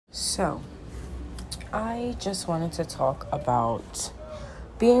So, I just wanted to talk about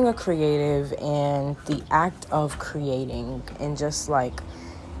being a creative and the act of creating and just like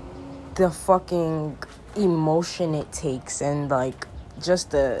the fucking emotion it takes and like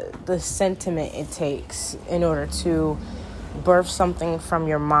just the sentiment it takes in order to birth something from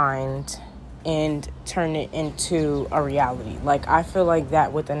your mind and turn it into a reality. Like, I feel like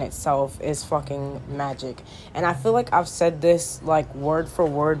that within itself is fucking magic. And I feel like I've said this like word for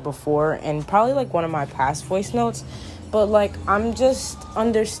word before and probably like one of my past voice notes, but like I'm just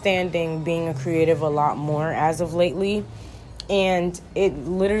understanding being a creative a lot more as of lately. And it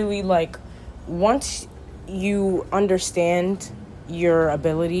literally, like, once you understand your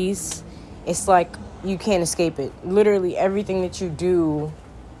abilities, it's like you can't escape it. Literally everything that you do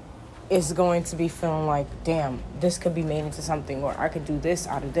is going to be feeling like, damn, this could be made into something, or I could do this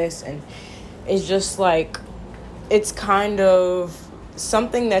out of this. And it's just like, it's kind of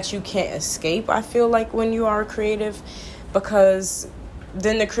something that you can't escape, I feel like, when you are creative, because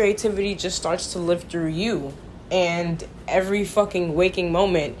then the creativity just starts to live through you. And every fucking waking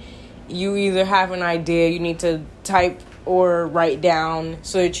moment, you either have an idea you need to type or write down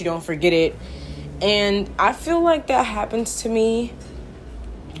so that you don't forget it. And I feel like that happens to me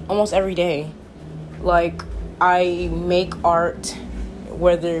almost every day. Like, I make art,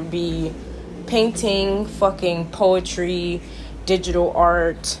 whether it be painting, fucking poetry, digital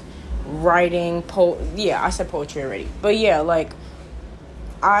art, writing, I said poetry already. But yeah, like,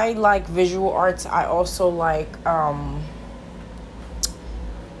 I like visual arts. I also like,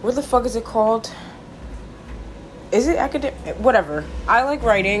 what the fuck is it called? Is it academic? Whatever. I like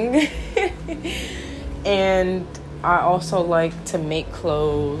writing. And I also like to make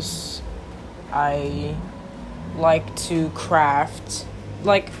clothes. I like to craft.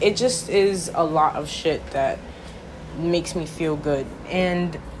 Like, it just is a lot of shit that makes me feel good.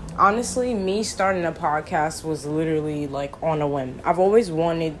 And honestly, me starting a podcast was literally like on a whim. I've always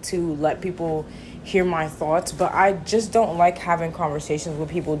wanted to let people hear my thoughts, but I just don't like having conversations with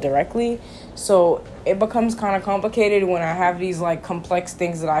people directly. So it becomes kind of complicated when I have these like complex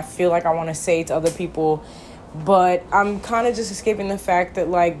things that I feel like I want to say to other people, but I'm kind of just escaping the fact that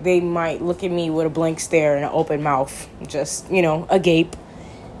like they might look at me with a blank stare and an open mouth, just, agape,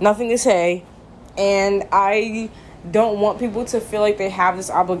 nothing to say. And I don't want people to feel like they have this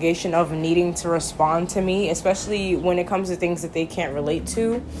obligation of needing to respond to me, especially when it comes to things that they can't relate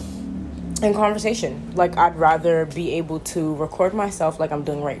to in conversation. Like, I'd rather be able to record myself like I'm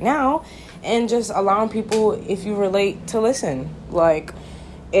doing right now and just allowing people, if you relate, to listen. Like,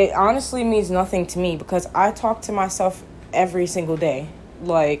 it honestly means nothing to me because I talk to myself every single day.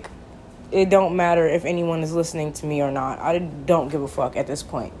 Like, it don't matter if anyone is listening to me or not. I don't give a fuck at this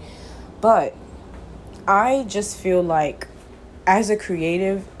point. But I just feel like as a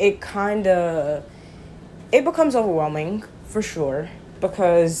creative, it becomes overwhelming for sure,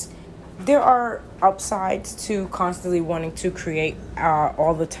 because there are upsides to constantly wanting to create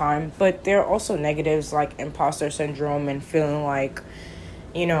all the time, but there are also negatives like imposter syndrome and feeling like,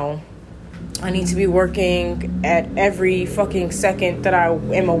 I need to be working at every fucking second that I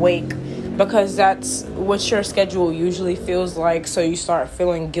am awake, because that's what your schedule usually feels like. So you start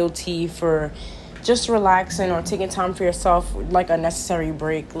feeling guilty for just relaxing or taking time for yourself, like a necessary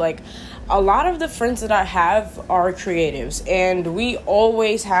break. Like, a lot of the friends that I have are creatives, and we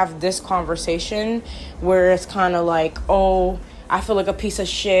always have this conversation where it's kind of like, oh, I feel like a piece of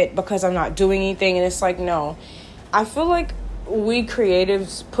shit because I'm not doing anything. And it's like, no, I feel like we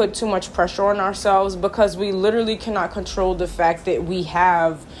creatives put too much pressure on ourselves because we literally cannot control the fact that we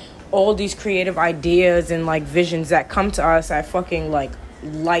have all these creative ideas and like visions that come to us at fucking like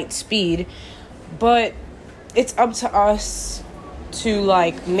light speed. But it's up to us to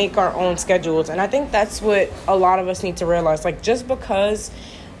like make our own schedules. And I think that's what a lot of us need to realize. Like, just because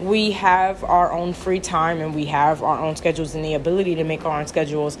we have our own free time and we have our own schedules and the ability to make our own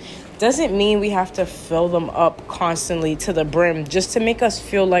schedules doesn't mean we have to fill them up constantly to the brim just to make us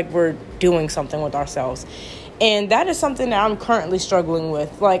feel like we're doing something with ourselves. And that is something that I'm currently struggling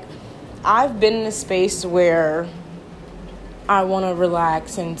with. Like, I've been in a space where I want to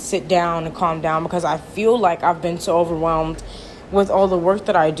relax and sit down and calm down because I feel like I've been so overwhelmed with all the work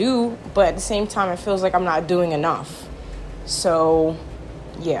that I do, but at the same time, it feels like I'm not doing enough. So,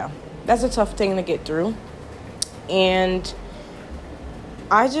 yeah, that's a tough thing to get through. And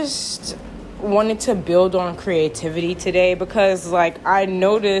I just wanted to build on creativity today because, like, I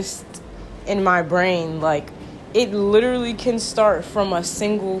noticed in my brain, like, it literally can start from a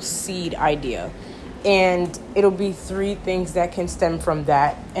single seed idea. And it'll be 3 things that can stem from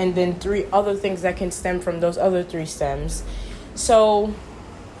that, and then 3 other things that can stem from those other 3 stems. So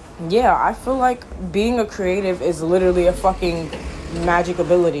Yeah, I feel like being a creative is literally a fucking magic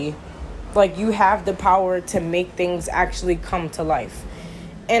ability. Like, you have the power to make things actually come to life.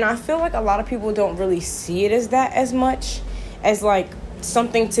 And I feel like a lot of people don't really see it as that as much as like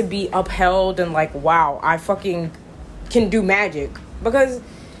something to be upheld and like, wow, I fucking can do magic. Because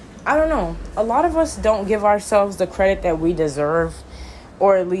I don't know, a lot of us don't give ourselves the credit that we deserve,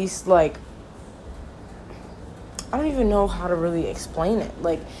 or at least like, I don't even know how to really explain it.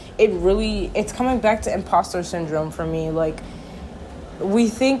 Like, it's coming back to imposter syndrome for me. Like, we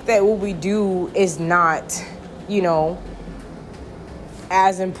think that what we do is not,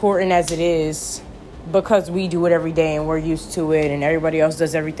 as important as it is, because we do it every day and we're used to it and everybody else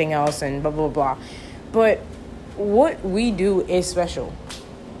does everything else and blah, blah, blah. But what we do is special.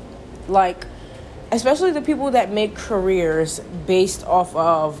 Like, especially the people that make careers based off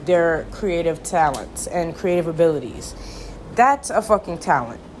of their creative talents and creative abilities. That's a fucking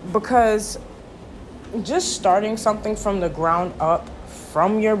talent. Because just starting something from the ground up,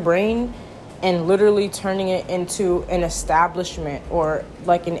 from your brain, and literally turning it into an establishment or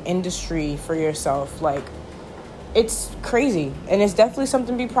like an industry for yourself, like, it's crazy. And it's definitely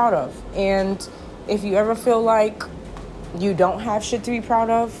something to be proud of. And if you ever feel like you don't have shit to be proud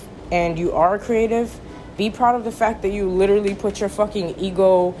of, and you are creative, be proud of the fact that you literally put your fucking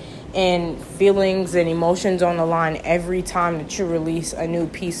ego and feelings and emotions on the line every time that you release a new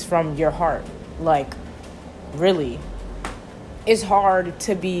piece from your heart. Like, really. It's hard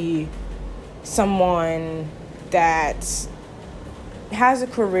to be someone that has a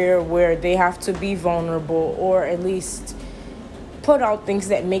career where they have to be vulnerable, or at least put out things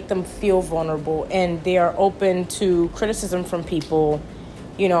that make them feel vulnerable, and they are open to criticism from people,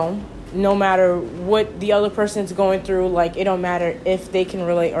 no matter what the other person's going through. Like, it don't matter if they can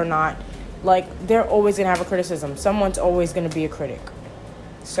relate or not. Like, they're always gonna have a criticism. Someone's always gonna be a critic.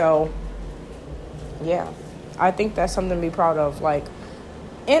 So, yeah, I think that's something to be proud of. Like,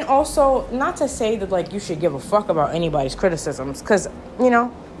 and also, not to say that, like, you should give a fuck about anybody's criticisms, because,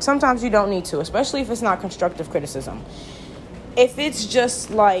 sometimes you don't need to, especially if it's not constructive criticism. If it's just,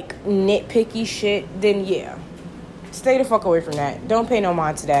 like, nitpicky shit, then yeah, stay the fuck away from that. Don't pay no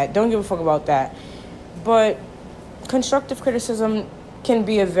mind to that. Don't give a fuck about that. But constructive criticism can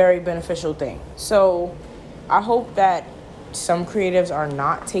be a very beneficial thing. So I hope that some creatives are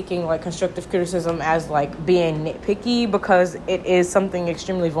not taking, like, constructive criticism as, like, being nitpicky, because it is something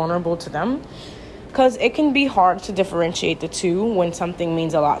extremely vulnerable to them. Because it can be hard to differentiate the two when something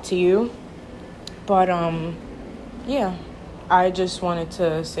means a lot to you. But, yeah, I just wanted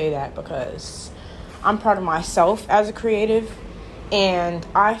to say that because I'm proud of myself as a creative, and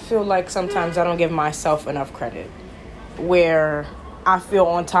I feel like sometimes I don't give myself enough credit, where I feel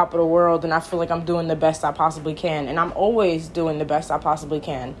on top of the world and I feel like I'm doing the best I possibly can, and I'm always doing the best I possibly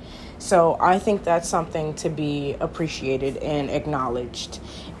can. So I think that's something to be appreciated and acknowledged.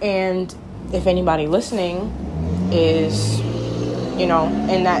 And if anybody listening is,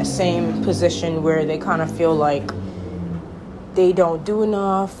 in that same position where they kind of feel like they don't do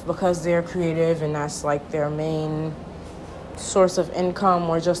enough because they're creative and that's like their main source of income,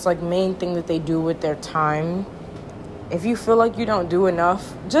 or just like main thing that they do with their time, if you feel like you don't do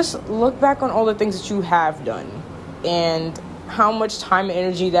enough, just look back on all the things that you have done and how much time and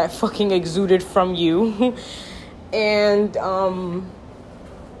energy that fucking exuded from you. And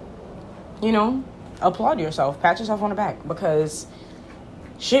applaud yourself, pat yourself on the back, because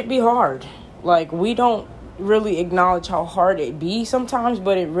shit be hard. Like, we don't really acknowledge how hard it be sometimes,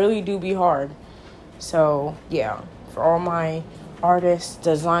 but it really do be hard. So yeah, for all my artists,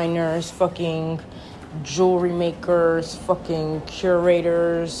 designers, fucking jewelry makers, fucking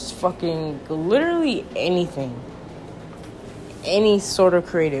curators, fucking literally anything, any sort of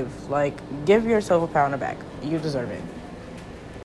creative, like, give yourself a pat on the back. You deserve it.